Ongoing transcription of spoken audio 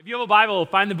If you have a Bible,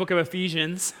 find the book of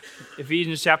Ephesians.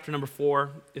 Ephesians chapter number 4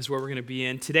 is where we're going to be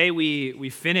in. Today we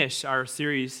finish our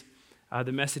series,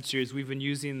 the message series. We've been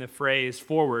using the phrase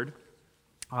forward.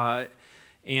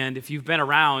 And if you've been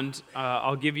around,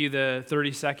 I'll give you the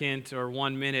 30-second or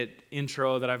 1-minute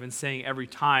intro that I've been saying every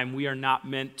time. We are not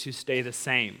meant to stay the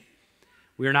same.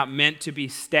 We are not meant to be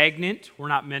stagnant. We're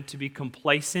not meant to be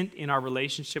complacent in our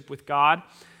relationship with God.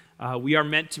 We are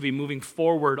meant to be moving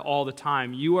forward all the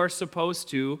time. You are supposed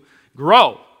to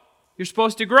grow. You're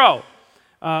supposed to grow.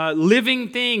 Living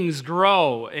things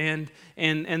grow, and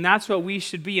that's what we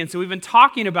should be. And so we've been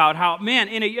talking about how, man,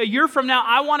 in a year from now,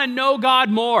 I want to know God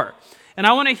more, and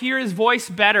I want to hear His voice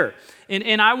better,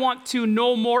 and I want to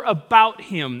know more about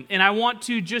Him, and I want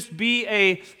to just be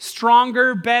a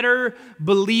stronger, better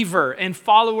believer and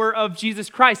follower of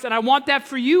Jesus Christ. And I want that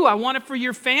for you. I want it for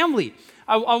your family.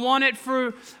 I want it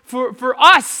for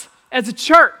us as a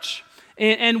church.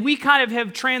 And we kind of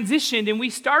have transitioned, and we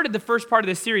started the first part of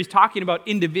this series talking about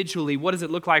individually, what does it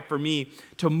look like for me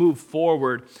to move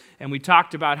forward? And we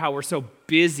talked about how we're so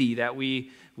busy that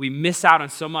we miss out on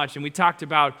so much. And we talked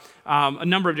about a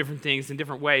number of different things in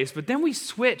different ways. But then we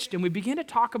switched, and we began to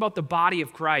talk about the body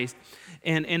of Christ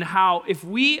and how if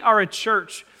we are a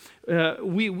church,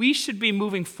 we should be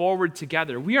moving forward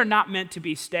together. We are not meant to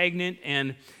be stagnant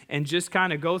and just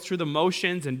kind of go through the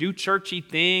motions and do churchy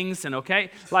things. And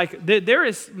there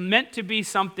is meant to be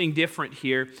something different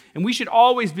here. And we should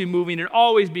always be moving and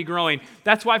always be growing.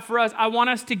 That's why for us, I want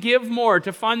us to give more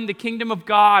to fund the kingdom of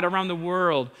God around the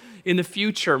world in the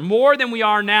future, more than we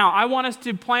are now. I want us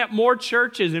to plant more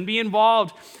churches and be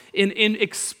involved in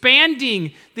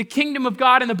expanding the kingdom of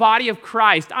God in the body of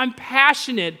Christ. I'm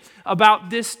passionate about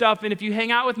this stuff, and if you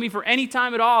hang out with me for any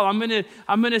time at all, I'm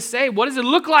gonna say, what does it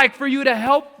look like for you to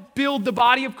help build the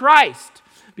body of Christ?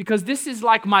 Because this is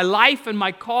like my life and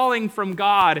my calling from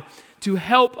God to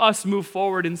help us move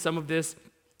forward in some of this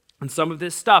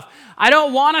stuff. I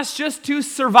don't want us just to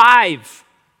survive.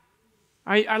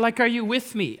 Are you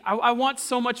with me? I want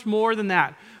so much more than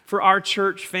that for our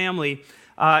church family,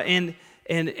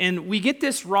 and we get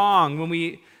this wrong when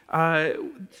we,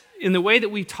 in the way that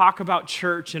we talk about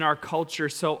church in our culture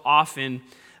so often,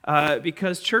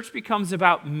 because church becomes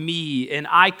about me, and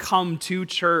I come to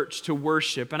church to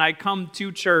worship, and I come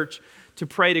to church to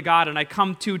pray to God, and I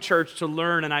come to church to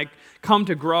learn, and I come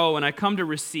to grow, and I come to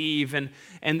receive, and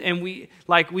we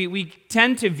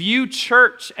tend to view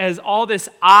church as all this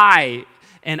I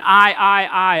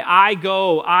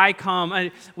go, I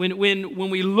come. When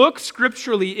we look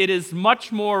scripturally, it is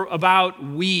much more about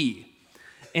we.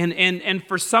 And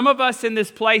for some of us in this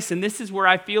place, and this is where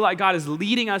I feel like God is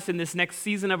leading us in this next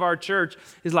season of our church,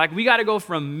 is like we got to go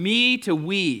from me to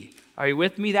we. Are you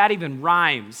with me? That even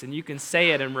rhymes, and you can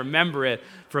say it and remember it.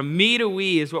 From me to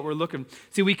we is what we're looking.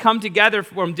 See, we come together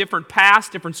from different pasts,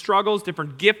 different struggles,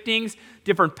 different giftings,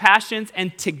 different passions,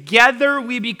 and together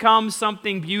we become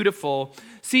something beautiful.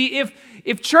 See,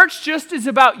 if church just is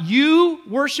about you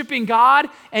worshiping God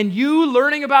and you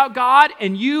learning about God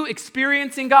and you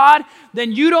experiencing God,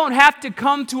 then you don't have to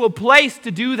come to a place to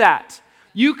do that.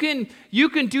 You can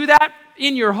do that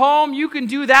in your home. You can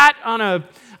do that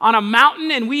on a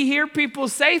mountain, and we hear people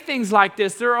say things like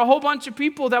this. There are a whole bunch of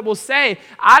people that will say,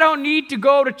 I don't need to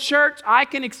go to church. I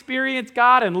can experience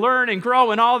God and learn and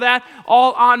grow and all that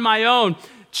all on my own.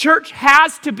 Church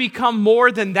has to become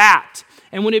more than that.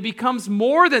 And when it becomes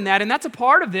more than that, and that's a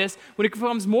part of this, when it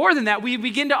becomes more than that, we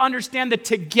begin to understand the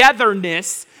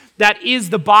togetherness that is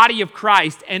the body of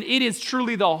Christ. And it is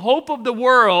truly the hope of the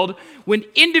world when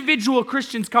individual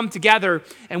Christians come together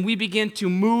and we begin to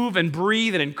move and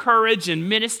breathe and encourage and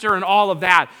minister and all of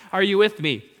that. Are you with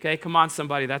me? Okay, come on,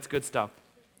 somebody. That's good stuff.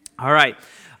 All right.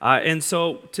 And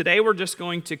so today we're just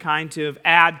going to kind of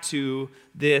add to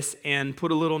this and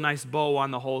put a little nice bow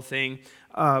on the whole thing.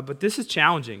 But this is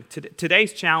challenging.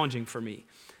 Today's challenging for me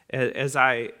as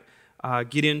I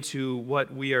get into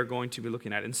what we are going to be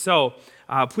looking at. And so,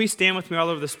 please stand with me all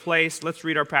over this place. Let's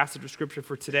read our passage of Scripture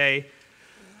for today.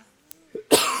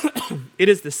 It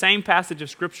is the same passage of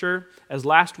Scripture as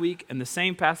last week and the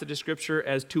same passage of Scripture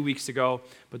as 2 weeks ago,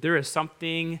 but there is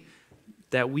something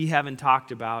that we haven't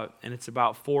talked about, and it's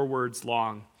about 4 words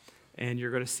long, and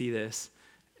you're going to see this,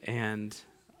 and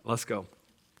let's go.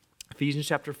 Ephesians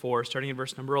chapter 4, starting in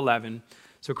verse number 11.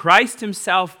 So Christ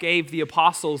himself gave the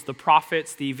apostles, the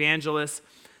prophets, the evangelists,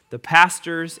 the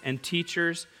pastors, and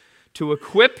teachers to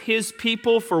equip his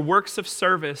people for works of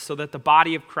service so that the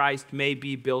body of Christ may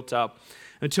be built up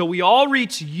until we all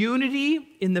reach unity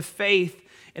in the faith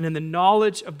and in the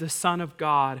knowledge of the Son of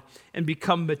God and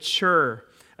become mature,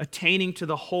 attaining to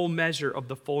the whole measure of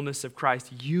the fullness of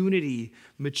Christ. Unity,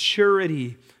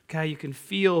 maturity, Okay, you can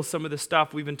feel some of the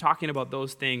stuff. We've been talking about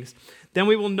those things. Then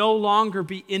we will no longer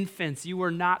be infants. You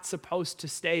are not supposed to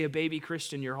stay a baby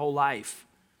Christian your whole life.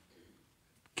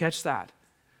 Catch that.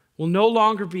 We'll no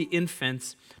longer be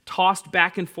infants, tossed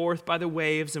back and forth by the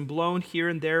waves and blown here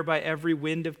and there by every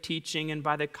wind of teaching and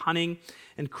by the cunning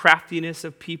and craftiness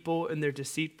of people and their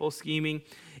deceitful scheming.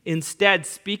 Instead,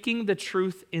 speaking the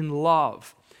truth in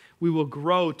love, we will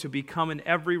grow to become in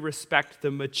every respect the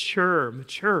mature,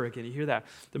 again, you hear that?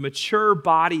 The mature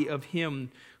body of Him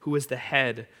who is the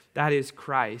head, that is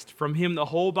Christ. From Him the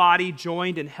whole body,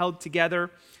 joined and held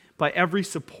together by every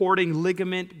supporting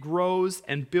ligament, grows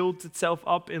and builds itself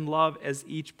up in love as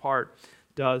each part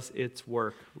does its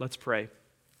work. Let's pray.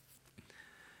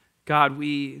 God,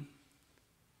 we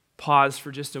pause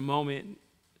for just a moment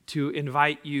to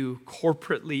invite you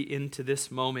corporately into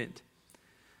this moment.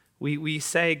 We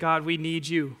say, God, we need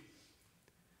you.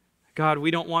 God,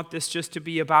 we don't want this just to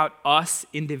be about us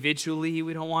individually.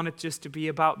 We don't want it just to be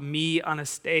about me on a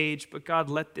stage. But God,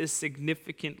 let this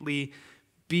significantly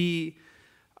be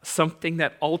something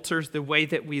that alters the way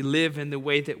that we live and the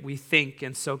way that we think.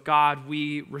 And so, God,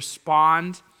 we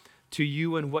respond to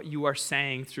you and what you are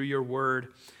saying through your word.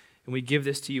 And we give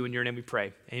this to you in your name we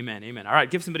pray. Amen, amen. All right,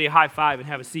 give somebody a high five and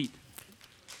have a seat.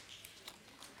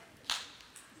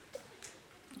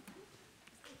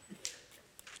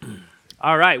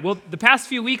 All right, well, the past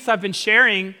few weeks I've been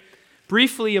sharing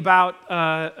briefly about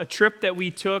a trip that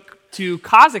we took to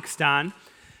Kazakhstan.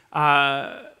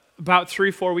 About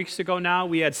 3-4 weeks ago now,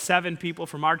 we had 7 people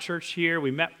from our church here.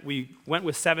 We went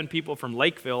with 7 people from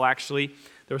Lakeville, actually.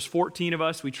 There was 14 of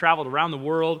us. We traveled around the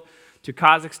world to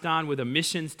Kazakhstan with a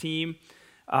missions team,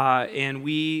 and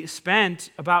we spent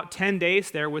about 10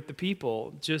 days there with the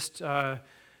people, just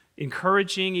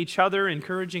encouraging each other,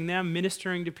 encouraging them,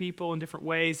 ministering to people in different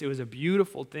ways. It was a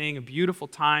beautiful thing, a beautiful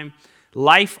time,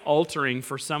 life-altering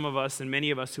for some of us and many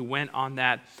of us who went on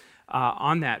that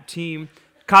team.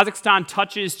 Kazakhstan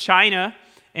touches China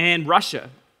and Russia,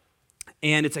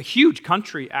 and it's a huge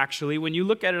country, actually. When you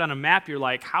look at it on a map, you're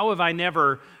like, how have I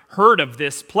never heard of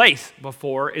this place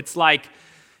before? It's like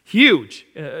huge,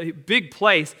 a big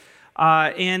place.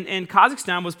 And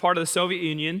Kazakhstan was part of the Soviet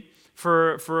Union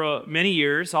for many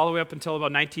years, all the way up until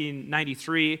about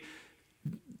 1993.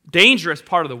 Dangerous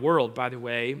part of the world, by the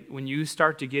way, when you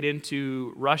start to get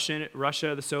into Russia,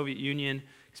 the Soviet Union,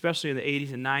 especially in the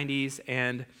 80s and 90s,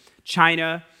 and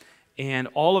China, and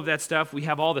all of that stuff. We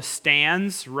have all the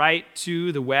stands right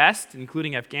to the west,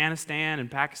 including Afghanistan and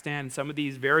Pakistan, and some of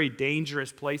these very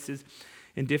dangerous places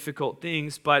and difficult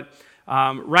things. But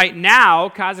right now,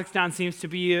 Kazakhstan seems to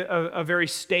be a very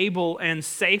stable and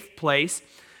safe place.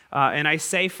 And I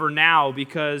say for now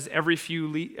because every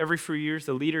few years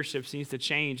the leadership seems to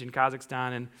change in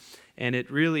Kazakhstan, and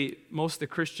it really, most of the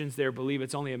Christians there believe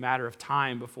it's only a matter of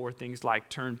time before things like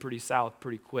turn pretty south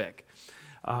pretty quick.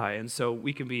 And so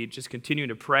we can be just continuing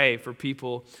to pray for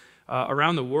people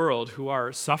around the world who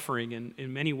are suffering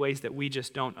in many ways that we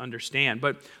just don't understand.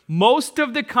 But most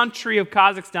of the country of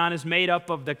Kazakhstan is made up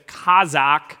of the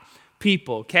Kazakh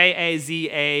people,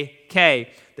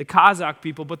 K-A-Z-A-K, the Kazakh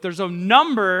people. But there's a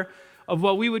number of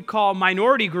what we would call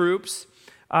minority groups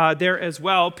there as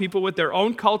well, people with their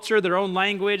own culture, their own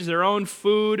language, their own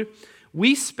food.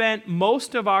 We spent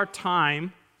most of our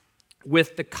time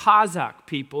with the Kazakh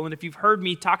people, and if you've heard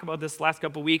me talk about this last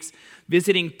couple of weeks,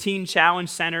 visiting teen challenge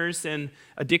centers and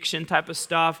addiction type of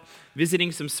stuff,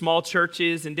 visiting some small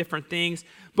churches and different things,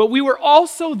 but we were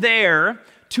also there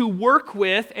to work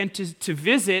with and to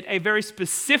visit a very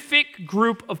specific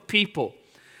group of people,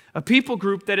 a people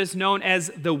group that is known as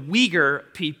the Uyghur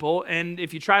people, and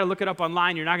if you try to look it up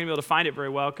online, you're not going to be able to find it very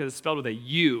well because it's spelled with a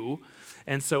U,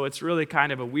 and so it's really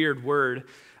kind of a weird word,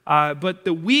 but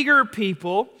the Uyghur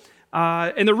people.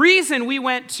 And the reason we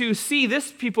went to see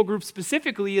this people group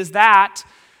specifically is that,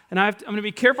 and I'm going to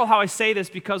be careful how I say this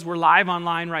because we're live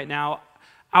online right now,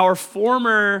 our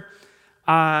former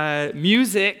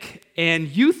music and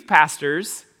youth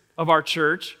pastors of our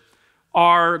church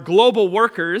are global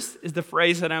workers, is the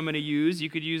phrase that I'm going to use. You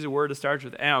could use a word that starts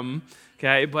with M,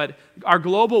 okay? But our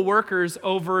global workers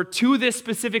over to this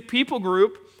specific people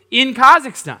group in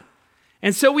Kazakhstan.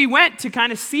 And so we went to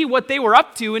kind of see what they were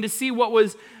up to and to see what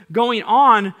was going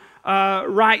on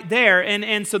right there.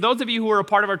 And so those of you who were a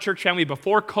part of our church family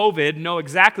before COVID know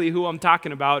exactly who I'm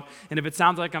talking about. And if it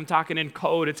sounds like I'm talking in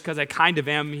code, it's because I kind of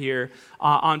am here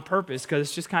on purpose, because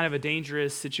it's just kind of a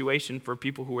dangerous situation for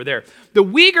people who were there. The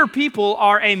Uyghur people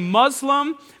are a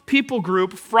Muslim people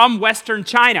group from Western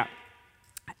China.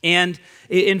 And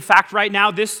in fact, right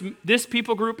now, this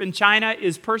people group in China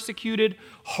is persecuted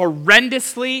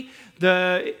horrendously.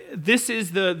 This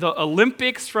is the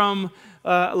Olympics from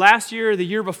last year or the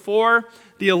year before,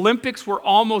 the Olympics were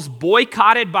almost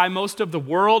boycotted by most of the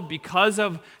world because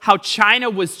of how China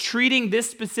was treating this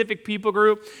specific people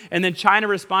group. And then China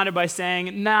responded by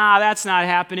saying, nah, that's not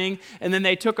happening. And then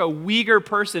they took a Uyghur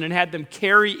person and had them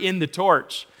carry in the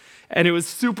torch. And it was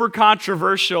super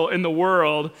controversial in the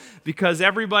world because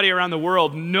everybody around the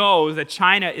world knows that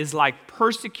China is like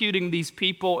persecuting these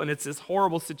people and it's this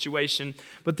horrible situation.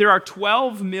 But there are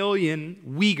 12 million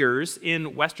Uyghurs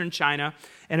in Western China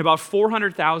and about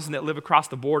 400,000 that live across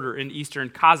the border in eastern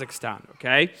Kazakhstan,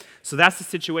 okay? So that's the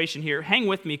situation here. Hang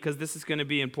with me because this is going to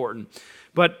be important.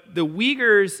 But the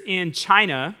Uyghurs in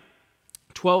China,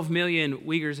 12 million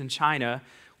Uyghurs in China,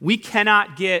 we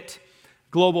cannot get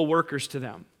global workers to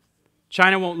them.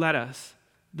 China won't let us.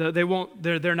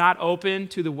 They're not open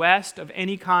to the West of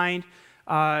any kind.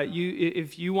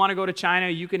 If you want to go to China,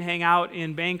 you can hang out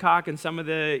in Bangkok and some of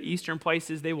the eastern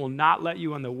places. They will not let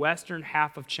you on the western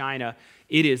half of China.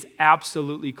 It is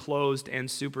absolutely closed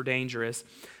and super dangerous.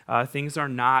 Things are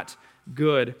not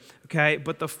good, okay?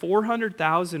 But the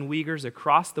 400,000 Uyghurs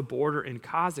across the border in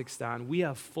Kazakhstan, we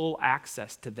have full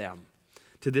access to them,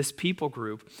 to this people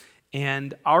group.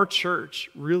 And our church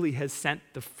really has sent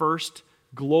the first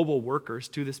global workers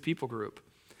to this people group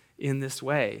in this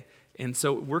way. And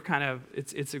so we're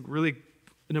it's a really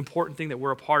an important thing that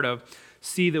we're a part of.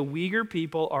 See, the Uyghur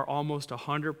people are almost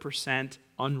 100%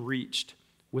 unreached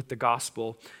with the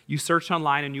gospel. You search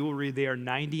online and you will read they are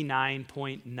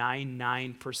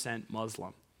 99.99%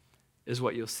 Muslim, is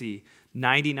what you'll see.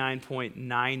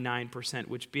 99.99%,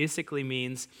 which basically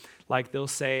means, like they'll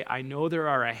say, I know there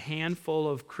are a handful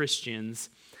of Christians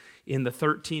in the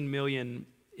 13 million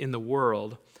in the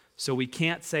world, so we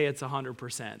can't say it's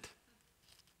 100%.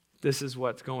 This is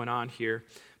what's going on here.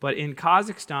 But in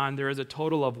Kazakhstan, there is a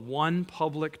total of 1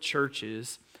 public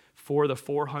churches for the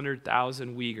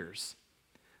 400,000 Uyghurs.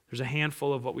 There's a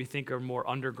handful of what we think are more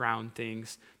underground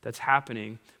things that's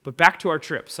happening. But back to our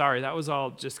trip. Sorry, that was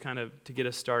all just kind of to get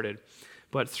us started.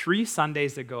 But 3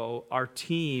 Sundays ago, our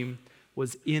team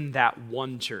was in that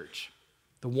one church,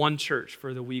 the one church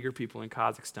for the Uyghur people in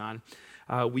Kazakhstan.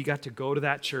 We got to go to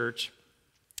that church.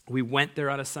 We went there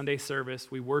on a Sunday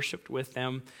service. We worshiped with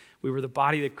them. We were the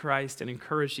body of Christ and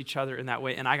encouraged each other in that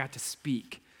way. And I got to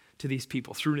speak to these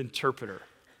people through an interpreter.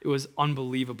 It was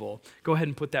unbelievable. Go ahead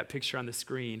and put that picture on the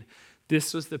screen.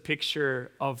 This was the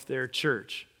picture of their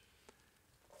church.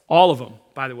 All of them,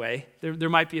 by the way. There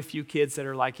might be a few kids that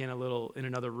are like in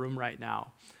another room right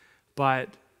now. But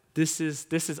this is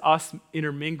us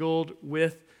intermingled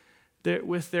with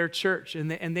their church.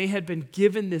 And they had been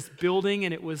given this building,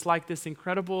 and it was like this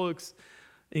incredible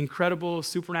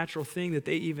supernatural thing that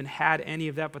they even had any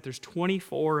of that. But there's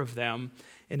 24 of them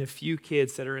and a few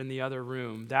kids that are in the other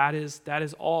room. That is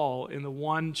all in the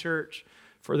one church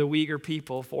for the Uyghur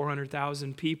people,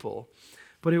 400,000 people.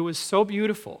 But it was so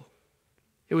beautiful.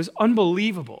 It was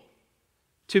unbelievable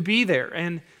to be there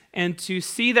and to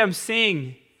see them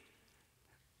sing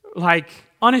like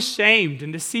unashamed,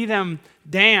 and to see them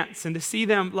dance, and to see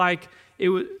them like it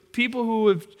was people who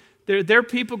have their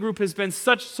people group has been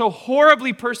so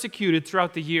horribly persecuted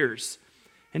throughout the years.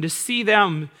 And to see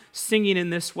them singing in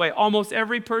this way. Almost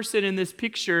every person in this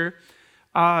picture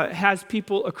has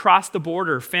people across the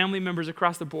border, family members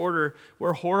across the border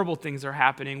where horrible things are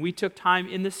happening. We took time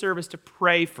in the service to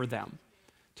pray for them,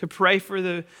 to pray for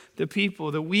the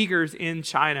people, the Uyghurs in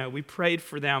China. We prayed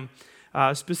for them,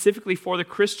 specifically for the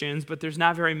Christians, but there's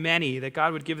not very many, that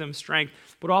God would give them strength,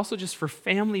 but also just for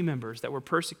family members that were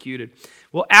persecuted.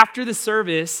 Well, after the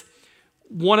service,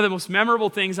 one of the most memorable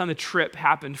things on the trip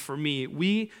happened for me.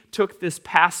 We took this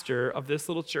pastor of this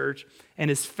little church and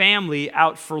his family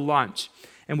out for lunch.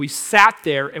 And we sat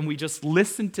there and we just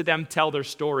listened to them tell their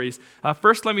stories.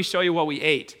 First, let me show you what we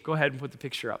ate. Go ahead and put the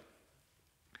picture up.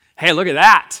 Hey, look at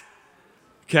that.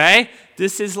 Okay?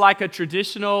 This is like a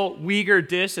traditional Uyghur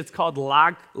dish. It's called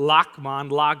lagman.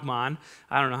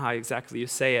 I don't know how exactly you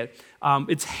say it.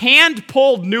 It's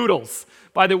hand-pulled noodles.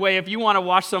 By the way, if you want to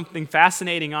watch something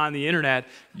fascinating on the internet,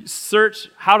 search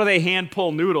how do they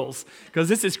hand-pull noodles, because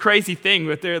this is crazy thing.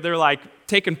 But they're like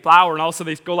taking flour and also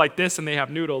they go like this and they have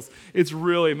noodles. It's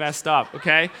really messed up,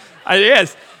 okay? It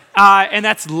is. And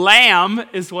that's lamb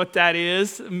is what that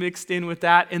is, mixed in with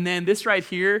that. And then this right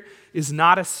here is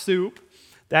not a soup.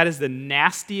 That is the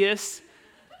nastiest,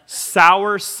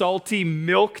 sour, salty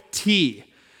milk tea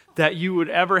that you would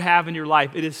ever have in your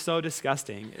life. It is so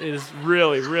disgusting. It is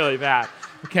really, really bad.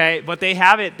 Okay, but they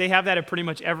have that at pretty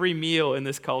much every meal in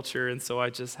this culture, and so I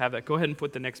just have that. Go ahead and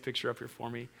put the next picture up here for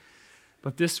me.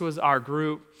 But this was our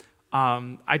group.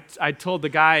 I told the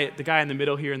guy in the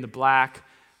middle here in the black,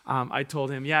 I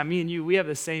told him, yeah, me and you, we have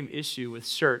the same issue with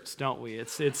shirts, don't we?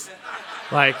 It's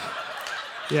like,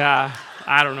 yeah,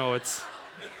 I don't know, it's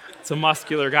a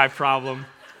muscular guy problem.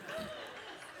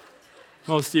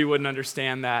 Most of you wouldn't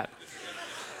understand that.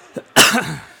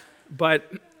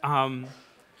 But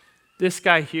this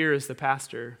guy here is the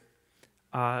pastor,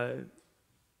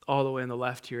 all the way on the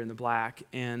left here in the black.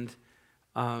 And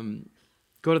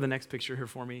go to the next picture here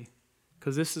for me,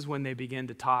 because this is when they begin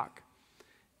to talk.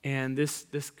 And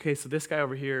so this guy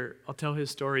over here, I'll tell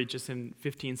his story just in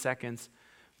 15 seconds.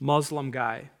 Muslim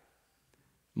guy,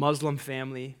 Muslim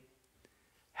family,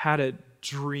 had a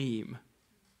dream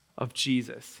of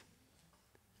Jesus.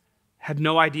 Had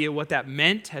no idea what that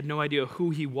meant, had no idea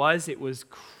who he was. It was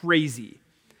crazy.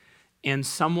 And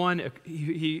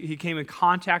he came in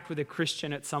contact with a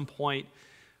Christian at some point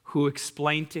who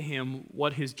explained to him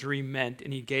what his dream meant,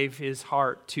 and he gave his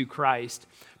heart to Christ.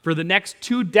 For the next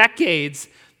 2 decades,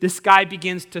 this guy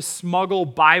begins to smuggle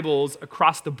Bibles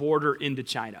across the border into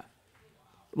China.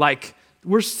 Like,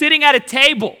 we're sitting at a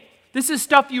table. This is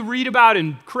stuff you read about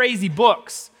in crazy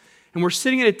books. And we're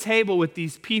sitting at a table with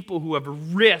these people who have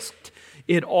risked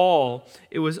it all.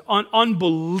 It was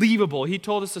unbelievable. He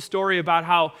told us a story about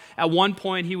how at one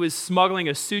point he was smuggling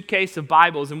a suitcase of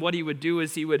Bibles, and what he would do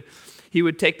is he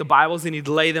would take the Bibles and he'd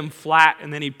lay them flat,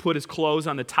 and then he'd put his clothes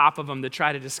on the top of them to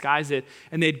try to disguise it.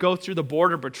 And they'd go through the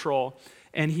border patrol,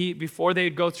 and before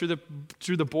they'd go through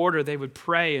the border, they would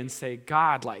pray and say,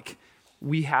 God, like,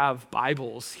 we have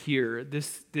Bibles here.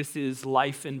 This is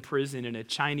life in prison in a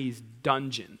Chinese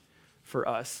dungeon for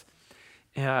us.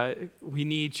 We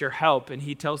need your help. And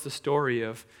he tells the story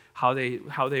of how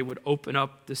they would open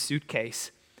up the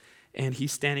suitcase, and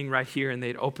he's standing right here, and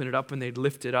they'd open it up and they'd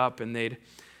lift it up, and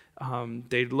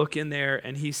they'd look in there,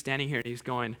 and he's standing here and he's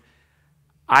going,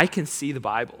 I can see the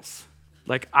Bibles.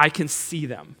 Like, I can see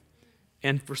them.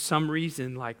 And for some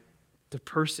reason, like, the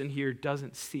person here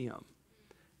doesn't see them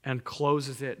and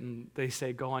closes it, and they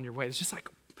say, go on your way. It's just like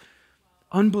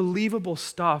unbelievable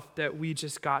stuff that we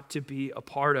just got to be a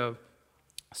part of.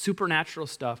 Supernatural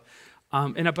stuff.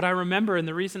 But I remember, and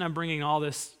the reason I'm bringing all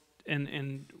this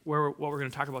and what we're going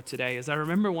to talk about today is I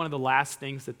remember one of the last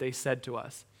things that they said to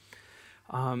us.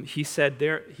 He said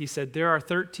there are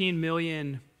 13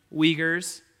 million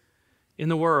Uyghurs in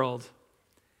the world,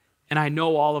 and I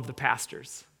know all of the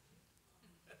pastors.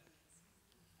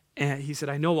 And he said,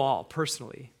 I know all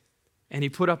personally. And he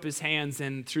put up his hands,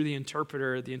 and through the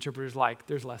interpreter's like,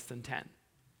 there's less than 10.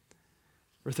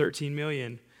 We're 13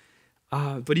 million.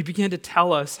 But he began to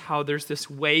tell us how there's this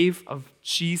wave of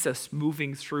Jesus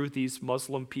moving through these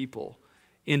Muslim people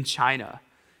in China.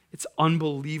 It's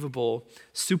unbelievable,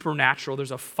 supernatural.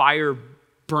 There's a fire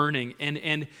burning.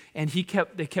 And they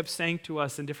kept saying to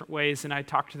us in different ways, and I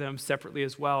talked to them separately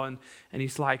as well, and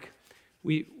he's like,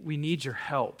 we need your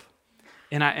help.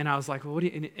 And I was like, well, what do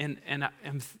you, and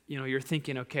I'm, you're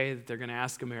thinking, okay, that they're going to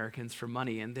ask Americans for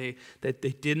money, and they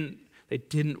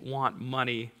didn't want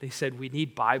money. They said, we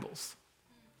need Bibles.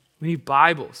 We need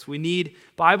Bibles. We need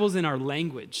Bibles in our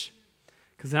language,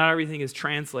 because not everything is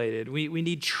translated. We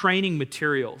need training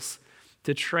materials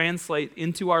to translate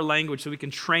into our language so we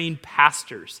can train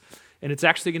pastors. And it's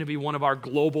actually going to be one of our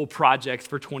global projects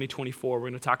for 2024. We're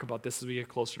going to talk about this as we get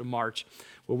closer to March,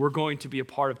 where we're going to be a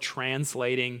part of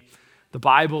translating the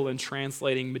Bible and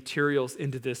translating materials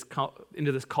into this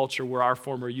culture where our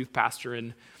former youth pastor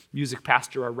and music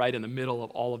pastor are right in the middle of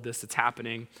all of this that's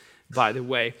happening, by the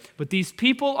way. But these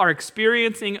people are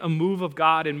experiencing a move of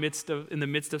God in the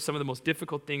midst of some of the most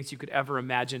difficult things you could ever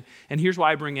imagine. And here's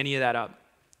why I bring any of that up.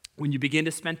 When you begin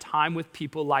to spend time with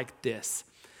people like this,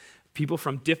 people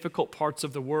from difficult parts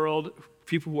of the world,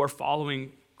 people who are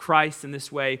following Christ in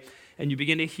this way, and you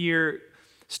begin to hear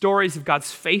stories of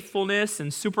God's faithfulness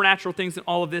and supernatural things and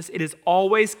all of this, it is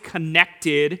always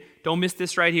connected. Don't miss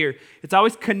this right here. It's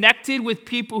always connected with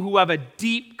people who have a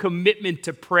deep commitment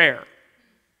to prayer.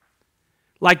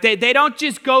 Like they don't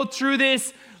just go through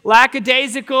this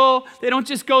lackadaisical, they don't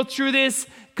just go through this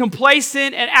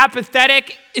complacent and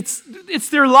apathetic. It's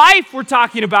their life we're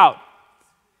talking about.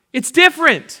 It's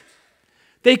different.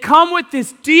 They come with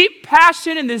this deep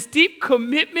passion and this deep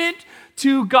commitment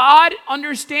to God,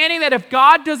 understanding that if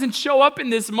God doesn't show up in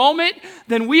this moment,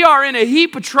 then we are in a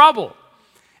heap of trouble.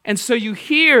 And so you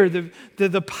hear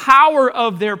the power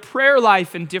of their prayer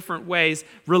life in different ways,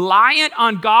 reliant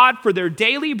on God for their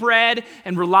daily bread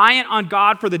and reliant on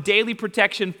God for the daily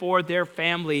protection for their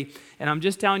family. And I'm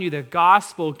just telling you, the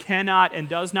gospel cannot and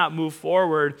does not move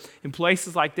forward in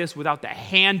places like this without the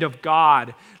hand of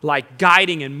God, like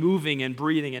guiding and moving and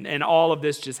breathing and all of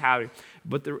this just happening.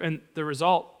 But the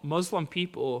result, Muslim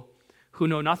people who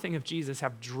know nothing of Jesus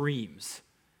have dreams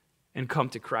and come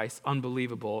to Christ.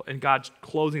 Unbelievable. And God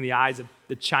closing the eyes of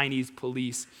the Chinese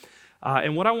police.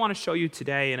 And what I want to show you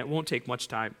today, and it won't take much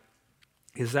time,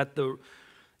 is that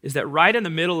right in the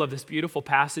middle of this beautiful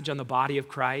passage on the body of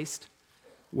Christ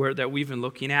that we've been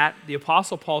looking at, the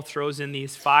Apostle Paul throws in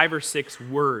these 5 or 6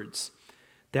 words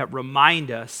that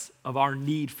remind us of our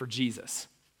need for Jesus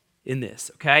in this,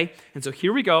 okay? And so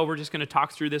here we go. We're just going to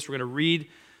talk through this. We're going to read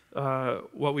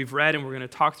what we've read, and we're going to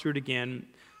talk through it again.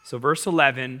 So verse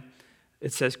 11,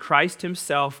 it says, Christ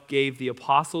himself gave the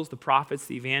apostles, the prophets,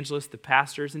 the evangelists, the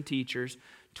pastors, and teachers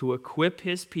to equip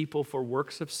his people for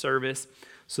works of service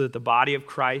so that the body of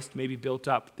Christ may be built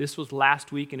up. This was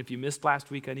last week, and if you missed last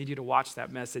week, I need you to watch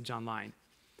that message online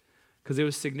because it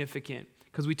was significant.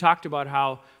 Because we talked about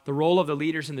how the role of the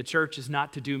leaders in the church is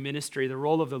not to do ministry. The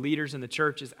role of the leaders in the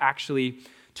church is actually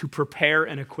to prepare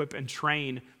and equip and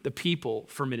train the people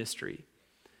for ministry.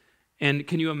 And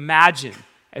can you imagine,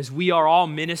 as we are all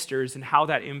ministers, and how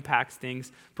that impacts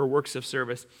things for works of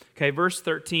service? Okay, verse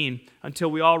 13,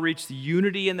 until we all reach the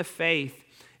unity in the faith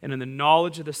and in the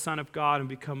knowledge of the Son of God and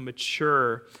become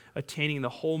mature, attaining the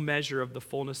whole measure of the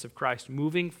fullness of Christ.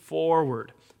 Moving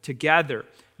forward together,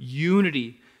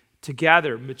 unity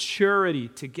together, maturity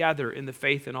together in the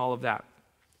faith and all of that.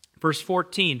 Verse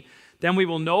 14, then we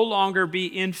will no longer be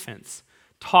infants,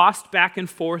 tossed back and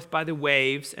forth by the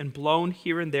waves and blown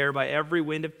here and there by every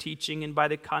wind of teaching and by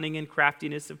the cunning and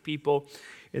craftiness of people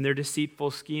in their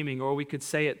deceitful scheming. Or we could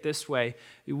say it this way,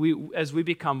 as we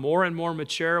become more and more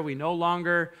mature, we no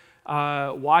longer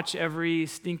watch every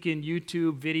stinking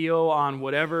YouTube video on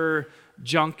whatever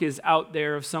junk is out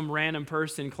there of some random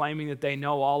person claiming that they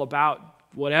know all about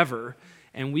whatever,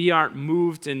 and we aren't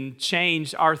moved and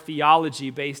changed our theology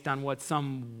based on what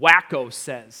some wacko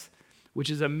says, which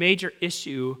is a major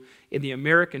issue in the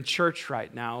American church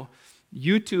right now.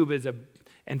 YouTube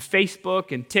and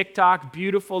Facebook and TikTok,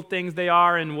 beautiful things they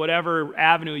are in whatever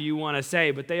avenue you want to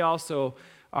say, but they also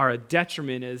are a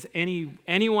detriment as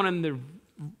anyone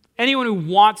who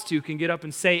wants to can get up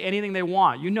and say anything they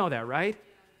want. You know that, right?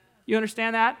 You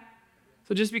understand that?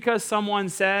 So just because someone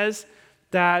says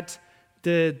that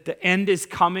the end is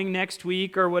coming next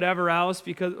week or whatever else,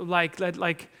 because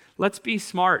let's be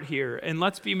smart here and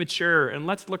let's be mature and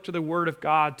let's look to the Word of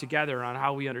God together on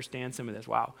how we understand some of this.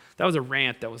 Wow, that was a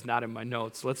rant that was not in my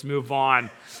notes. Let's move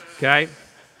on, okay?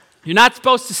 You're not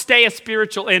supposed to stay a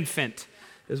spiritual infant,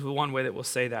 is one way that we'll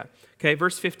say that. Okay,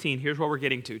 verse 15, here's what we're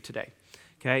getting to today.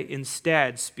 Okay,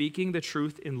 instead, speaking the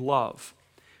truth in love,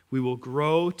 we will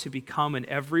grow to become in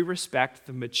every respect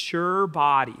the mature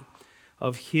body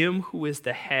of him who is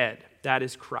the head, that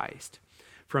is Christ.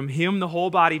 From him the whole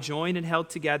body, joined and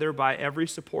held together by every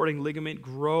supporting ligament,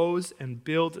 grows and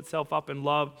builds itself up in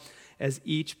love as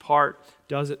each part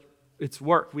does its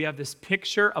work. We have this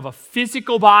picture of a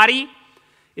physical body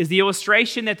is the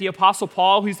illustration that the Apostle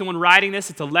Paul, who's the one writing this,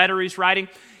 it's a letter he's writing,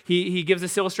 he gives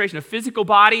this illustration, a physical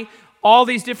body, all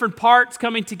these different parts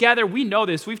coming together. We know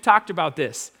this. We've talked about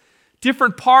this.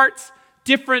 Different parts,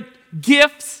 different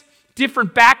gifts,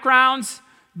 different backgrounds,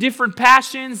 different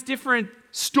passions, different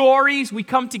stories. We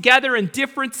come together in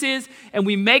differences and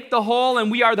we make the whole, and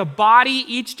we are the body,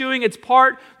 each doing its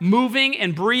part, moving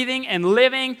and breathing and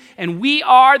living. And we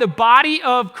are the body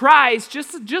of Christ,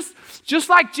 just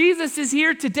like Jesus is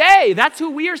here today. That's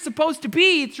who we are supposed to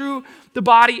be through the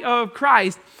body of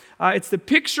Christ. It's the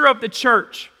picture of the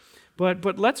church.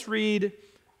 But let's read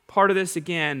part of this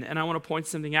again, and I want to point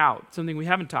something out, something we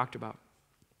haven't talked about.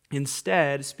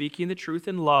 Instead, speaking the truth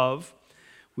in love,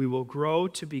 we will grow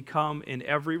to become in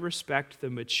every respect the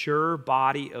mature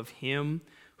body of him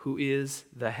who is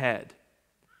the head.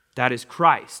 That is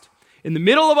Christ. In the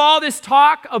middle of all this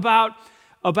talk about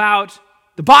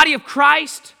the body of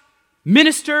Christ,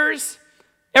 ministers,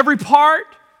 every part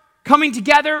coming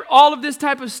together, all of this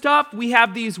type of stuff, we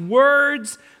have these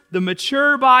words, the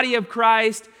mature body of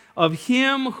Christ, of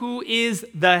him who is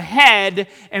the head,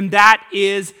 and that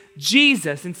is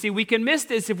Jesus. And see, we can miss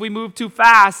this if we move too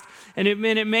fast, and it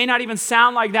may not even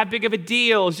sound like that big of a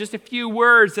deal. It's just a few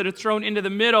words that are thrown into the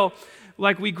middle,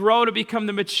 like we grow to become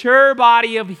the mature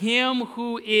body of him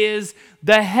who is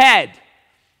the head.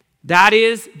 That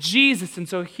is Jesus. And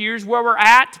so here's where we're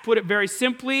at. To put it very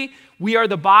simply, we are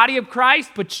the body of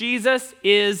Christ, but Jesus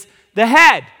is the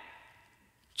head.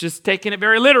 Just taking it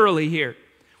very literally here.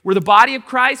 We're the body of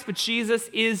Christ, but Jesus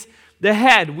is the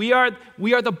head. We are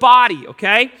the body,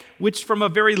 okay? Which from a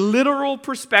very literal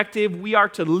perspective, we are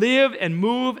to live and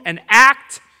move and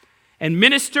act and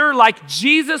minister like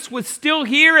Jesus was still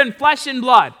here in flesh and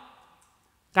blood.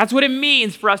 That's what it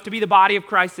means for us to be the body of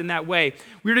Christ in that way.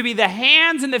 We're to be the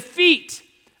hands and the feet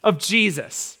of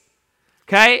Jesus,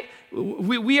 okay?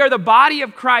 We are the body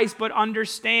of Christ, but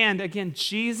understand, again,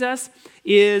 Jesus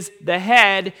is the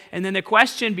head. And then the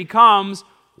question becomes,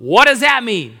 what does that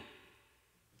mean?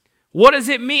 What does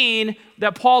it mean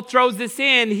that Paul throws this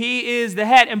in? He is the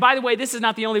head. And by the way, this is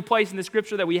not the only place in the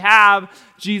scripture that we have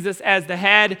Jesus as the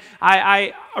head.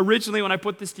 I originally, when I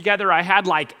put this together, I had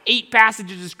like 8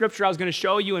 passages of scripture I was going to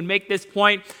show you and make this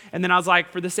point. And then I was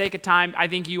like, for the sake of time, I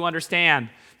think you understand.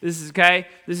 This is okay.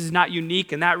 This is not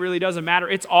unique, and that really doesn't matter.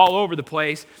 It's all over the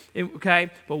place,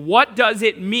 okay? But what does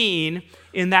it mean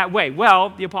in that way? Well,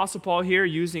 the Apostle Paul here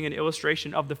using an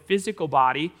illustration of the physical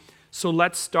body. So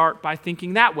let's start by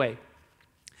thinking that way.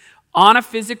 On a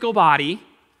physical body,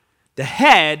 the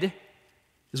head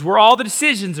is where all the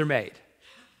decisions are made.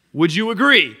 Would you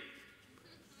agree?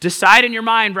 Decide in your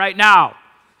mind right now.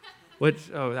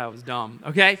 Oh, that was dumb.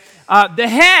 Okay? The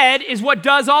head is what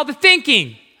does all the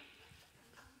thinking.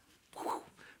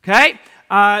 Okay?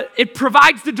 It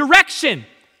provides the direction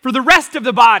for the rest of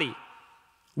the body.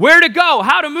 Where to go,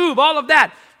 how to move, all of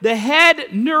that. The head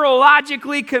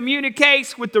neurologically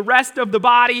communicates with the rest of the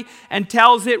body and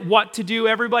tells it what to do.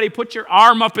 Everybody put your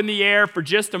arm up in the air for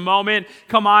just a moment.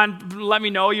 Come on, let me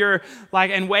know you're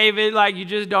like, and wave it like you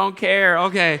just don't care.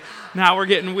 Okay, now we're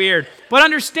getting weird. But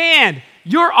understand,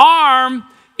 your arm,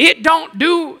 it don't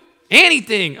do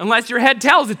anything unless your head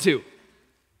tells it to.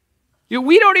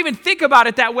 We don't even think about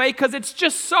it that way because it's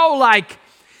just so like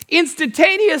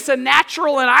instantaneous and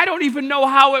natural, and I don't even know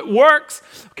how it works,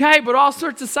 okay? But all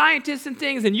sorts of scientists and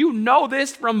things, and you know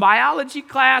this from biology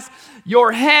class,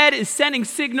 your head is sending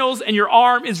signals and your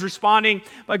arm is responding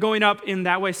by going up in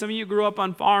that way. Some of you grew up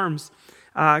on farms,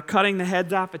 cutting the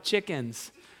heads off of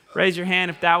chickens. Raise your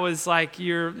hand if that was like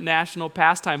your national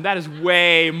pastime. That is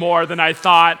way more than I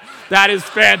thought. That is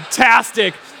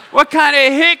fantastic. What kind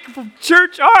of hick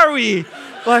church are we?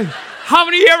 Like, how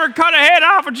many ever cut a head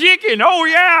off a chicken? Oh,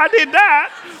 yeah, I did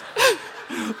that.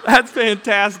 That's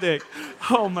fantastic.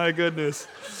 Oh, my goodness.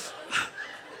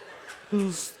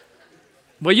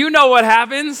 Well, you know what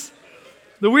happens.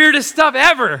 The weirdest stuff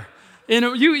ever.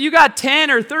 And you got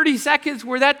 10 or 30 seconds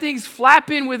where that thing's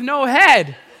flapping with no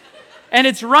head. And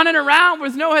it's running around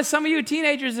with no head. Some of you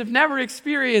teenagers have never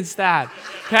experienced that,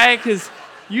 okay? Because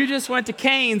you just went to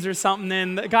Cane's or something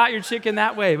and got your chicken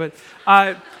that way. But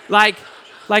like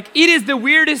it is the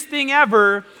weirdest thing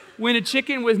ever when a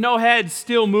chicken with no head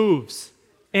still moves.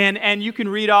 And you can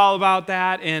read all about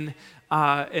that and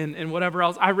whatever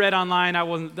else. I read online,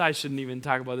 I shouldn't even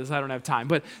talk about this, I don't have time.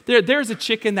 But there's a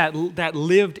chicken that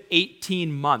lived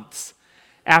 18 months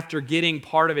after getting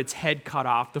part of its head cut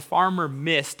off. The farmer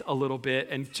missed a little bit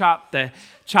and chopped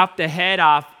the head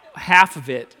off, half of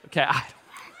it. Okay,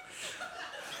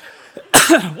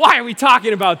 why are we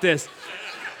talking about this?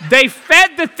 They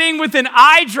fed the thing with an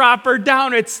eyedropper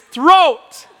down its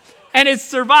throat, and it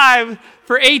survived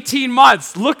for 18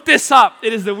 months. Look this up.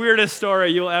 It is the weirdest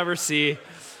story you'll ever see.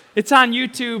 It's on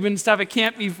YouTube and stuff. It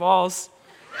can't be false.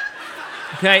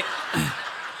 Okay?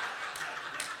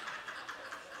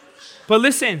 But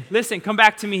listen, come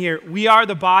back to me here. We are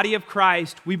the body of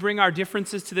Christ. We bring our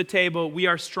differences to the table. We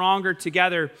are stronger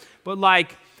together. But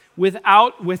like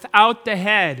without the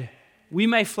head, we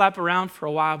may flap around for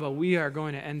a while, but we are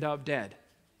going to end up dead.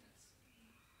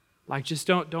 Like just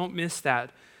don't miss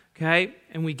that, okay?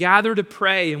 And we gather to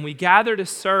pray and we gather to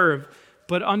serve,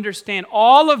 but understand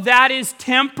all of that is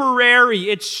temporary.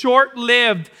 It's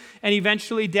short-lived and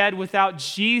eventually dead without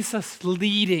Jesus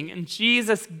leading and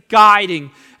Jesus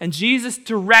guiding and Jesus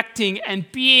directing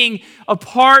and being a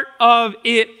part of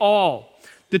it all.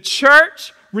 The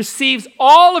church receives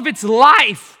all of its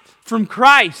life from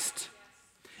Christ,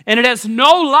 and it has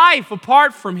no life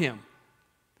apart from Him.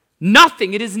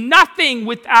 Nothing. It is nothing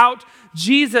without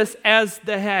Jesus as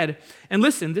the head. And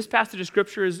listen, this passage of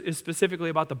Scripture is specifically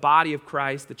about the body of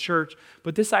Christ, the church,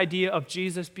 but this idea of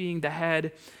Jesus being the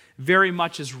head very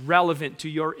much is relevant to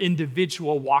your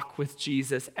individual walk with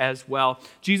Jesus as well.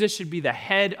 Jesus should be the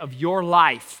head of your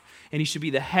life, and He should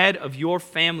be the head of your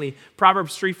family.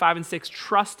 Proverbs 3, 5, and 6,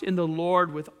 trust in the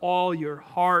Lord with all your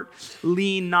heart.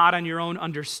 Lean not on your own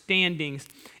understandings.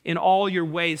 In all your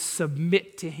ways,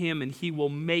 submit to Him, and He will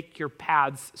make your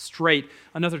paths straight.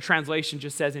 Another translation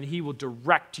just says, and He will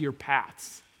direct your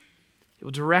paths. He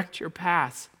will direct your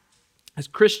paths. As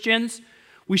Christians,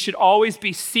 we should always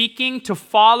be seeking to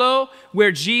follow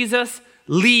where Jesus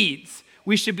leads.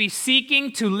 We should be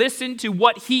seeking to listen to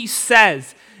what He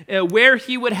says, where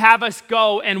He would have us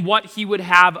go and what He would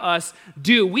have us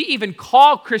do. We even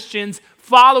call Christians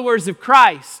followers of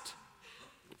Christ.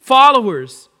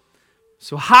 Followers.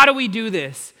 So how do we do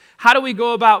this? How do we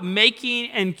go about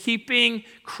making and keeping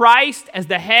Christ as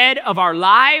the head of our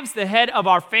lives, the head of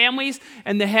our families,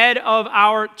 and the head of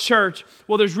our church?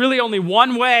 Well, there's really only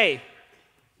one way,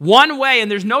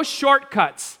 and there's no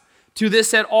shortcuts to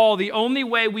this at all. The only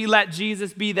way we let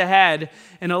Jesus be the head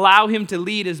and allow him to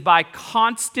lead is by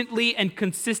constantly and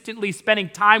consistently spending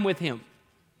time with him.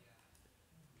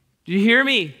 Do you hear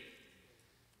me?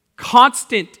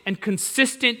 Constant and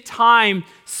consistent time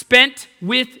spent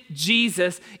with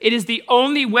Jesus. It is the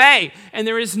only way, and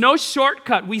there is no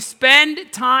shortcut. We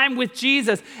spend time with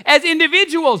Jesus. As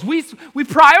individuals, we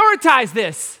prioritize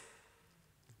this.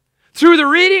 Through the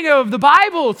reading of the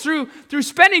Bible, through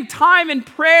spending time in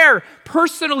prayer,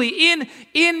 personally,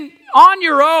 on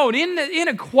your own, in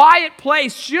a quiet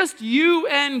place, just you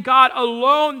and God,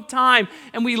 alone time.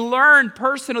 And we learn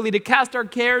personally to cast our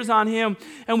cares on him.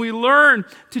 And we learn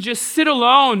to just sit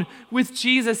alone with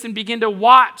Jesus and begin to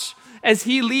watch as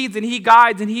he leads and he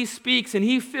guides and he speaks and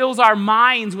he fills our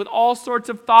minds with all sorts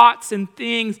of thoughts and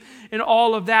things and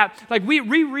all of that. Like we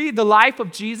reread the life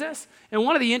of Jesus. And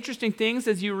one of the interesting things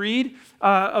as you read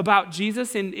about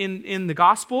Jesus in the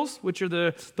Gospels, which are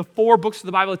the 4 books of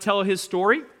the Bible that tell his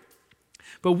story,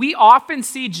 but we often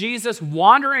see Jesus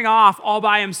wandering off all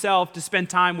by himself to spend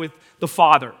time with the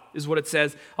Father, is what it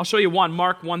says. I'll show you one,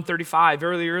 Mark 1:35.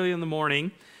 Early in the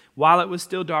morning, while it was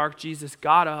still dark, Jesus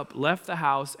got up, left the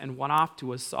house, and went off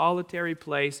to a solitary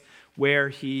place where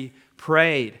he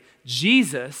prayed.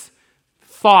 Jesus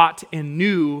thought and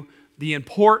knew the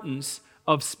importance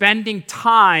of spending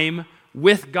time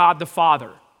with God the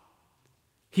Father.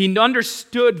 He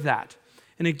understood that.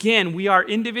 And again, we are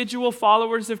individual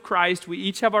followers of Christ. We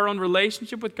each have our own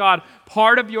relationship with God.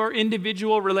 Part of your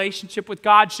individual relationship with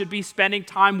God should be spending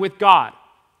time with God.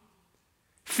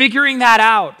 Figuring that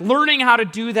out, learning how to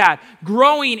do that,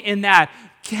 growing in that,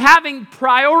 having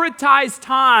prioritized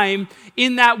time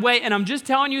in that way. And I'm just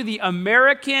telling you, the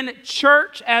American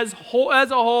church as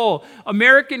a whole,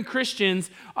 American Christians,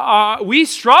 we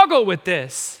struggle with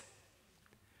this.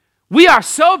 We are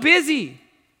so busy.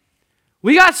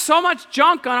 We got so much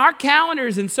junk on our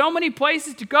calendars and so many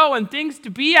places to go and things to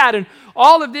be at and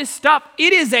all of this stuff.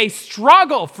 It is a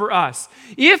struggle for us.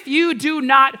 If you do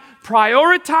not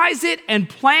prioritize it and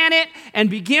plan it and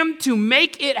begin to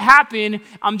make it happen,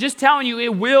 I'm just telling you,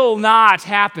 it will not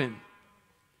happen.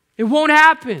 It won't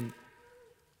happen.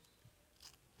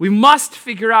 We must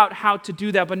figure out how to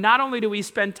do that. But not only do we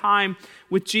spend time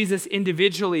with Jesus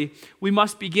individually, we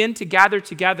must begin to gather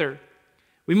together.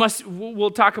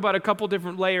 We'll talk about a couple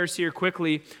different layers here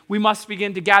quickly. We must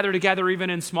begin to gather together even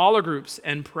in smaller groups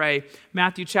and pray.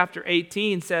 Matthew chapter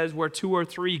 18 says, where 2 or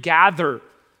 3 gather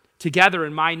together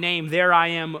in my name, there I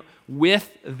am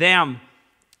with them.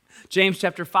 James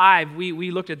chapter 5,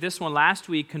 we looked at this one last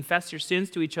week. Confess your sins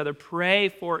to each other. Pray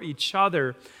for each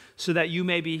other so that you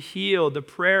may be healed. The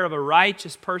prayer of a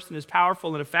righteous person is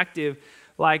powerful and effective.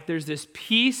 Like there's this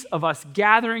piece of us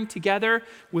gathering together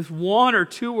with 1 or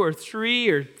 2 or 3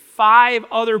 or 5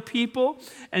 other people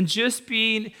and just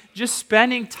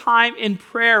spending time in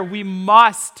prayer. We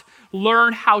must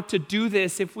learn how to do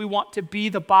this if we want to be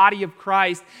the body of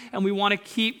Christ and we want to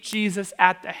keep Jesus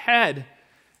at the head.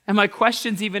 And my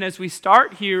questions, even as we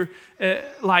start here,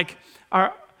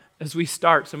 as we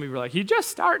start, some of you are like, "You're just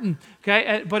starting,"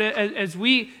 okay? But as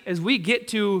we get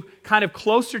to kind of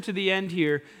closer to the end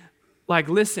here, like,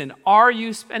 listen, are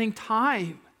you spending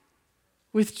time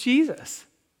with Jesus?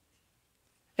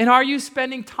 And are you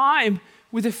spending time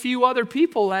with a few other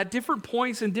people at different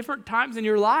points and different times in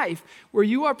your life where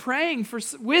you are praying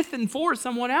with and for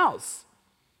someone else?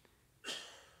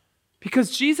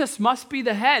 Because Jesus must be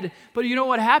the head. But you know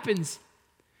what happens?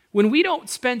 When we don't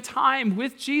spend time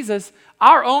with Jesus,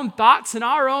 our own thoughts and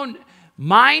our own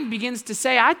mind begins to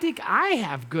say, I think I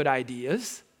have good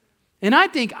ideas. And I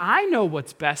think I know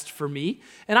what's best for me.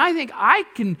 And I think I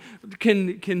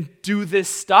can do this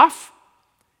stuff.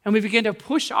 And we begin to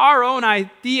push our own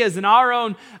ideas and our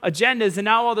own agendas. And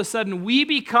now all of a sudden we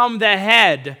become the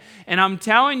head. And I'm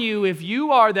telling you, if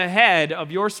you are the head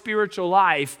of your spiritual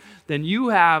life, then you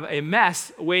have a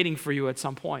mess waiting for you at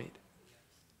some point.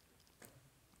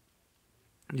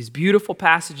 And these beautiful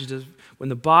passages of when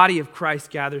the body of Christ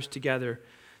gathers together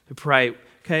to pray.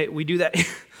 Okay, we do that.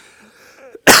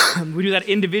 We do that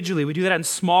individually. We do that in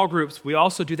small groups. We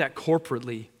also do that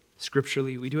corporately,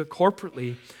 scripturally. We do it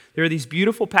corporately. There are these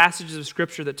beautiful passages of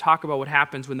Scripture that talk about what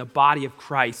happens when the body of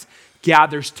Christ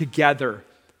gathers together,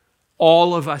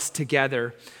 all of us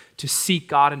together, to seek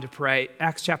God and to pray.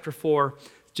 Acts chapter 4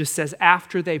 just says,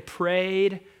 after they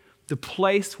prayed, the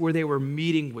place where they were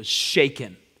meeting was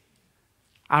shaken.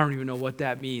 I don't even know what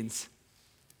that means.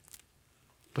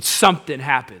 But something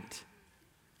happened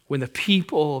when the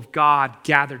people of God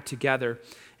gathered together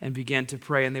and began to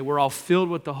pray. And they were all filled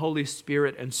with the Holy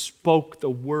Spirit and spoke the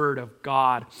word of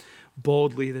God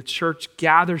boldly. The church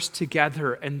gathers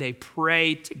together and they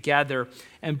pray together,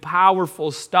 and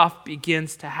powerful stuff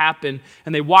begins to happen.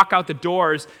 And they walk out the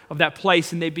doors of that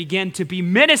place and they begin to be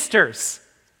ministers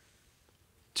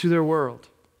to their world.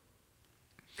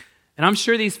 And I'm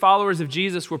sure these followers of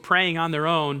Jesus were praying on their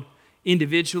own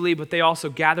individually, but they also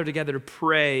gathered together to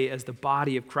pray as the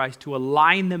body of Christ, to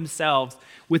align themselves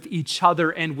with each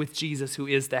other and with Jesus, who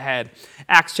is the head.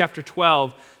 Acts chapter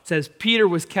 12 says, Peter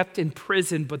was kept in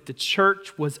prison, but the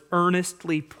church was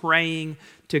earnestly praying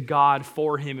to God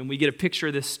for him. And we get a picture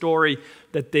of this story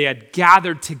that they had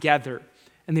gathered together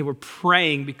and they were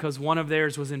praying because one of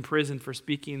theirs was in prison for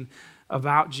speaking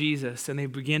about Jesus. And they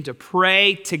began to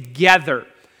pray together.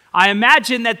 I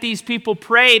imagine that these people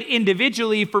prayed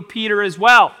individually for Peter as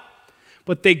well,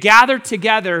 but they gathered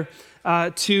together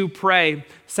to pray.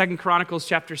 2 Chronicles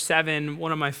chapter 7,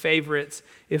 one of my favorites.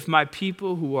 If my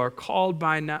people who are called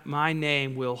by my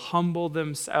name will humble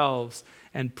themselves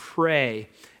and pray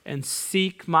and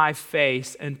seek my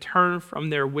face and turn from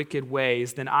their wicked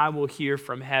ways, then I will hear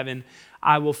from heaven,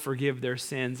 I will forgive their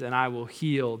sins, and I will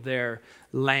heal their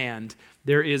land.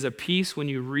 There is a piece when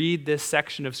you read this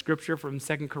section of Scripture from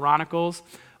 2 Chronicles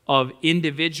of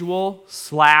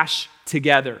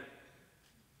individual/together.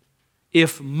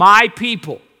 If my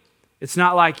people, it's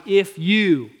not like if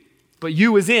you, but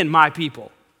you is in my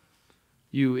people.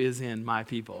 You is in my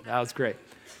people. That was great.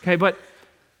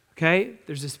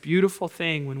 There's this beautiful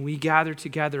thing when we gather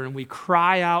together and we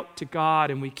cry out to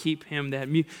God and we keep him. That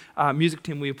music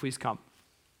team, will you please come?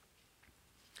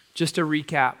 Just a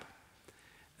recap.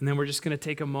 And then we're just going to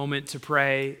take a moment to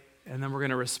pray, and then we're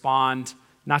going to respond,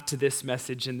 not to this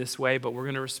message in this way, but we're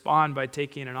going to respond by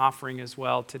taking an offering as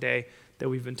well today that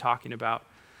we've been talking about.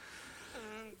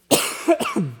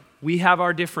 We have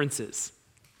our differences.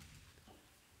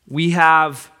 We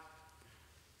have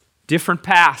different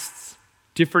pasts,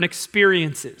 different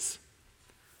experiences.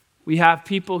 We have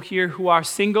people here who are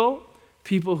single,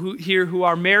 people here who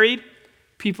are married,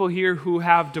 people here who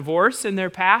have divorce in their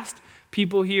past,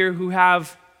 people here who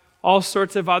have all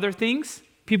sorts of other things,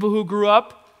 people who grew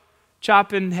up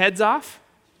chopping heads off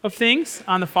of things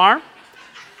on the farm,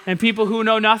 and people who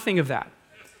know nothing of that.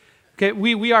 Okay,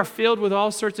 we are filled with all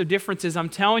sorts of differences. I'm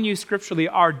telling you scripturally,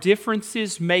 our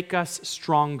differences make us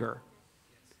stronger.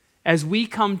 As we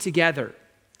come together,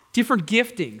 different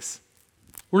giftings.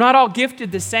 We're not all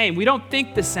gifted the same. We don't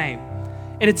think the same.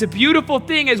 And it's a beautiful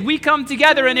thing as we come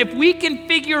together, and if we can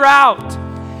figure out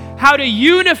how to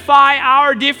unify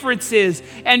our differences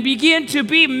and begin to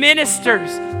be ministers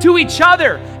to each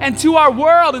other and to our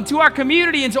world and to our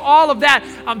community and to all of that,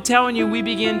 I'm telling you, we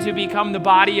begin to become the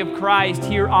body of Christ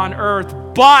here on earth.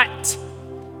 But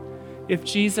if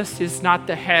Jesus is not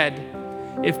the head,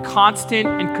 if constant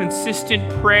and consistent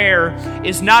prayer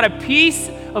is not a piece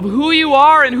of who you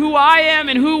are and who I am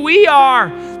and who we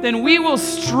are, then we will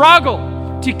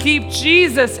struggle to keep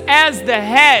Jesus as the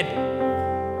head.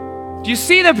 Do you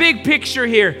see the big picture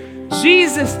here?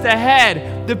 Jesus the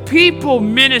head, the people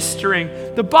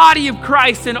ministering, the body of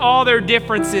Christ in all their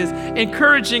differences,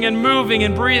 encouraging and moving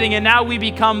and breathing, and now we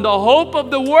become the hope of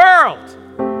the world.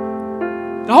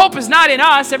 The hope is not in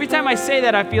us. Every time I say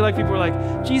that, I feel like people are like,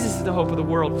 Jesus is the hope of the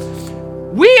world.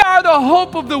 We are the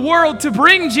hope of the world to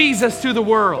bring Jesus to the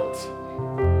world.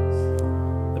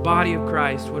 The body of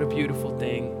Christ, what a beautiful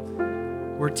thing.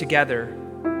 We're together,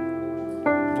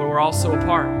 but we're also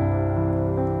apart.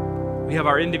 We have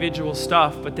our individual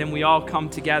stuff, but then we all come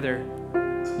together.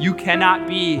 You cannot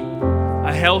be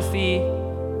a healthy,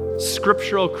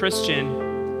 scriptural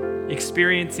Christian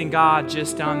experiencing God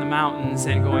just on the mountains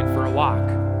and going for a walk.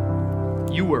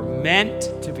 You were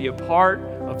meant to be a part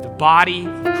of the body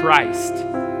of Christ.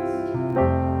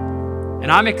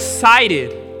 And I'm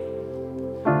excited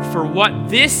for what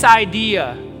this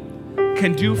idea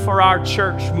can do for our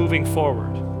church moving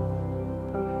forward.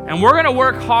 And we're going to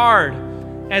work hard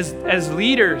as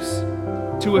leaders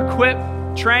to equip,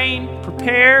 train,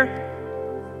 prepare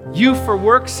you for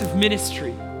works of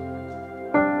ministry.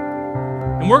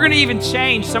 And we're going to even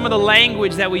change some of the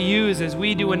language that we use as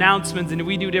we do announcements and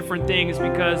we do different things,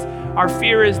 because our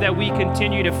fear is that we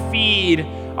continue to feed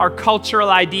our cultural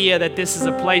idea that this is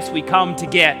a place we come to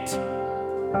get.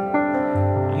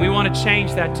 And we want to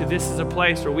change that to this is a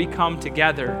place where we come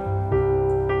together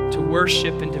to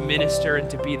worship and to minister and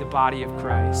to be the body of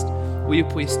Christ. Will you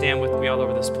please stand with me all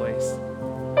over this place?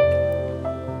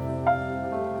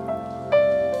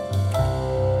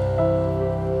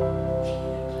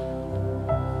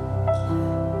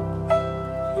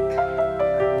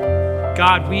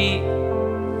 God,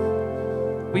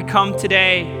 We come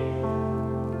today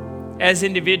as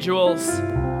individuals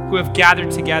who have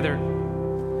gathered together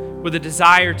with a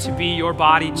desire to be your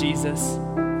body, Jesus.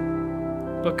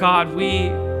 But God, we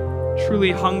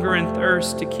truly hunger and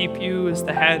thirst to keep you as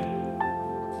the head,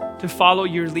 to follow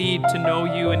your lead, to know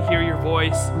you and hear your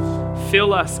voice.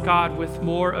 Fill us, God, with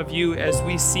more of you as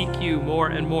we seek you more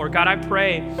and more. God, I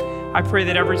pray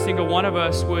that every single one of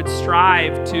us would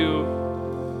strive to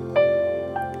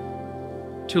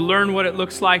learn what it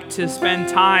looks like to spend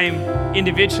time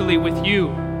individually with you,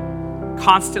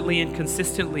 constantly and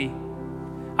consistently.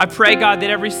 I pray, God, that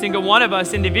every single one of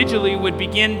us individually would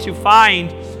begin to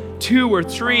find 2 or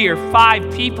 3 or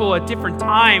 5 people at different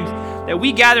times that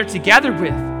we gather together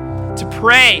with to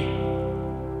pray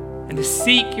and to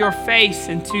seek your face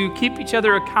and to keep each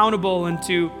other accountable and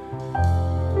to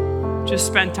just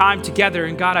spend time together.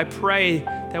 And God, I pray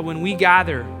that when we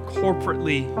gather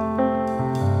corporately,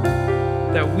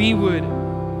 that we would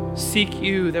seek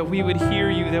you, that we would hear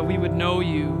you, that we would know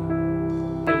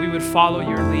you, that we would follow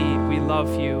your lead. We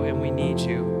love you and we need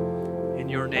you in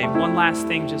your name. One last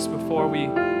thing just before we...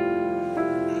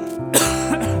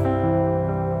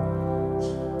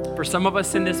 For some of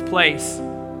us in this place,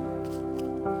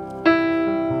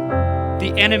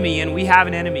 the enemy, and we have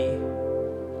an enemy,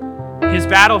 his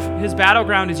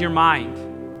battleground is your mind.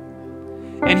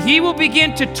 And he will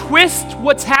begin to twist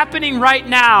what's happening right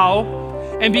now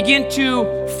and begin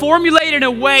to formulate in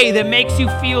a way that makes you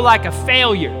feel like a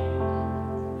failure.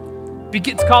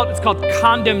 It's called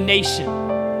condemnation,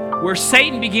 where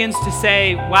Satan begins to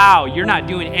say, wow, you're not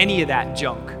doing any of that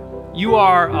junk. You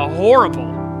are a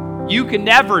horrible. You can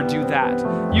never do that.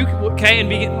 And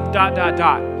begin ...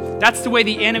 That's the way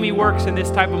the enemy works in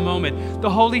this type of moment. The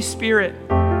Holy Spirit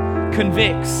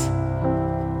convicts.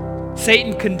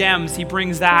 Satan condemns. He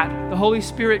brings that. The Holy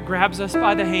Spirit grabs us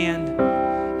by the hand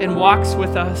and walks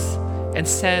with us and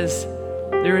says,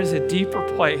 there is a deeper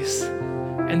place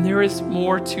and there is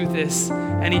more to this.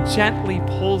 And he gently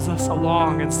pulls us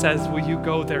along and says, will you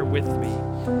go there with me?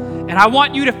 And I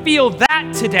want you to feel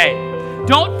that today.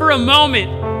 Don't for a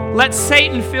moment let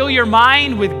Satan fill your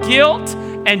mind with guilt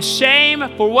and shame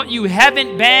for what you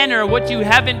haven't been or what you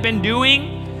haven't been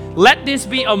doing. Let this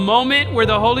be a moment where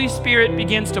the Holy Spirit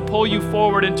begins to pull you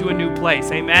forward into a new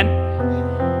place. Amen.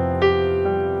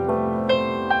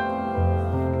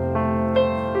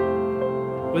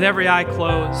 With every eye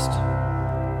closed,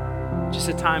 just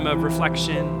a time of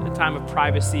reflection, a time of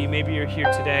privacy. Maybe you're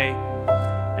here today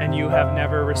and you have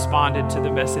never responded to the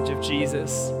message of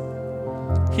Jesus.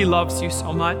 He loves you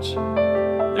so much.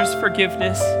 There's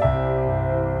forgiveness.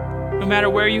 No matter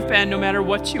where you've been, no matter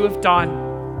what you have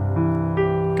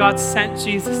done, God sent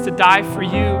Jesus to die for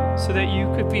you so that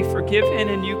you could be forgiven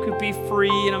and you could be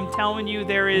free. And I'm telling you,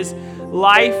 there is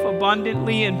life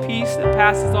abundantly and peace that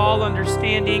passes all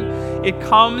understanding. It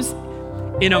comes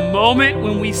in a moment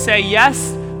when we say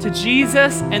yes to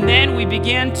Jesus, and then we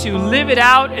begin to live it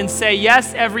out and say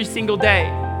yes every single day.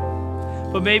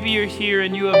 But maybe you're here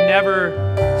and you have never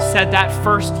said that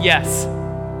first yes.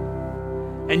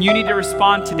 And you need to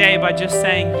respond today by just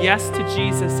saying yes to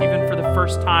Jesus, even for the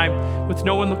first time, with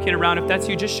no one looking around. If that's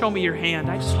you, just show me your hand.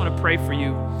 I just want to pray for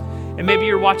you. And maybe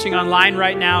you're watching online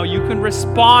right now. You can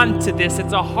respond to this.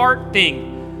 It's a heart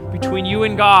thing between you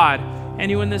and God.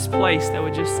 And you in this place that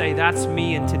would just say, that's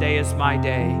me and today is my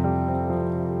day.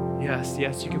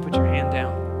 Yes, you can put your hand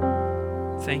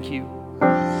down. Thank you.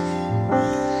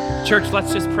 Church,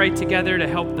 let's just pray together to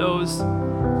help those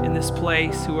in this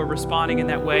place who are responding in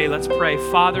that way. Let's pray.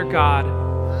 Father God,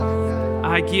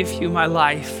 I give you my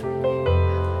life.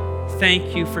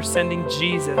 Thank you for sending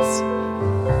Jesus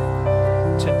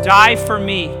to die for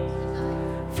me.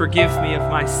 Forgive me of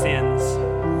my sins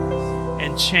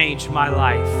and change my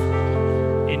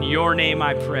life. In your name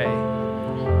I pray.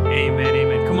 Amen,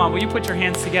 amen. Come on, will you put your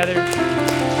hands together?